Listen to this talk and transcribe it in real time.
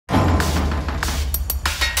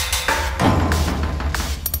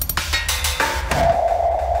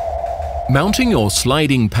Mounting your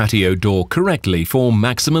sliding patio door correctly for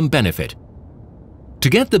maximum benefit. To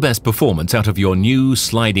get the best performance out of your new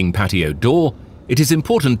sliding patio door, it is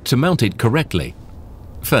important to mount it correctly.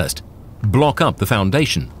 First, block up the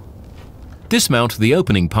foundation. Dismount the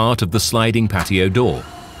opening part of the sliding patio door.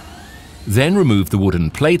 Then remove the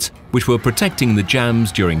wooden plates which were protecting the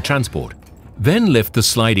jambs during transport. Then lift the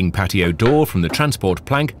sliding patio door from the transport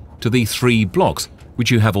plank to the 3 blocks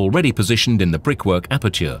which you have already positioned in the brickwork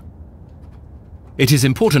aperture. It is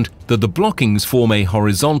important that the blockings form a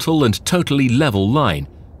horizontal and totally level line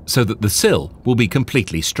so that the sill will be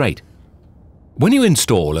completely straight. When you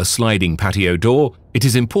install a sliding patio door, it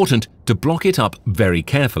is important to block it up very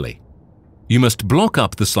carefully. You must block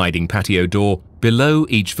up the sliding patio door below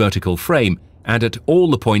each vertical frame and at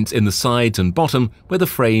all the points in the sides and bottom where the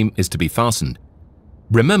frame is to be fastened.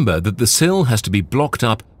 Remember that the sill has to be blocked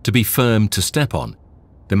up to be firm to step on.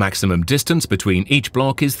 The maximum distance between each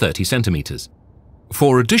block is 30 centimeters.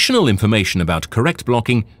 For additional information about correct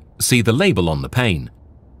blocking, see the label on the pane.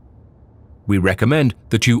 We recommend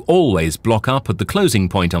that you always block up at the closing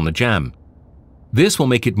point on the jamb. This will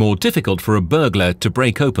make it more difficult for a burglar to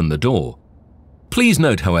break open the door. Please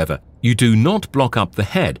note, however, you do not block up the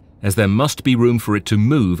head as there must be room for it to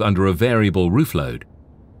move under a variable roof load.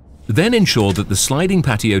 Then ensure that the sliding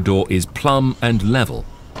patio door is plumb and level.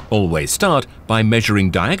 Always start by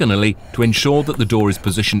measuring diagonally to ensure that the door is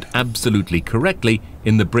positioned absolutely correctly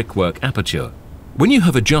in the brickwork aperture. When you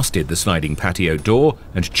have adjusted the sliding patio door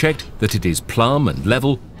and checked that it is plumb and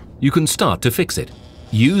level, you can start to fix it.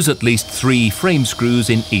 Use at least 3 frame screws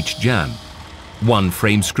in each jamb. 1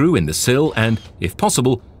 frame screw in the sill and, if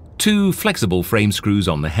possible, 2 flexible frame screws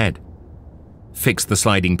on the head. Fix the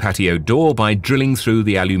sliding patio door by drilling through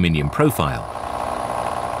the aluminium profile.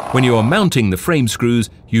 When you are mounting the frame screws,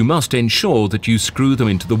 you must ensure that you screw them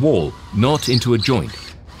into the wall, not into a joint.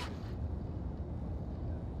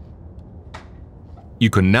 You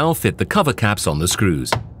can now fit the cover caps on the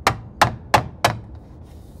screws.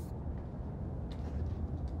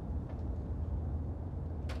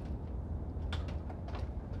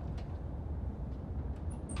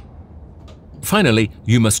 Finally,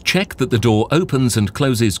 you must check that the door opens and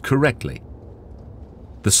closes correctly.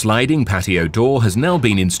 The sliding patio door has now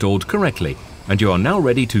been installed correctly, and you are now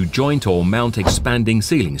ready to joint or mount expanding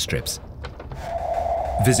ceiling strips.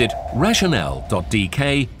 Visit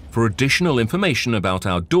rationale.dk for additional information about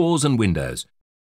our doors and windows.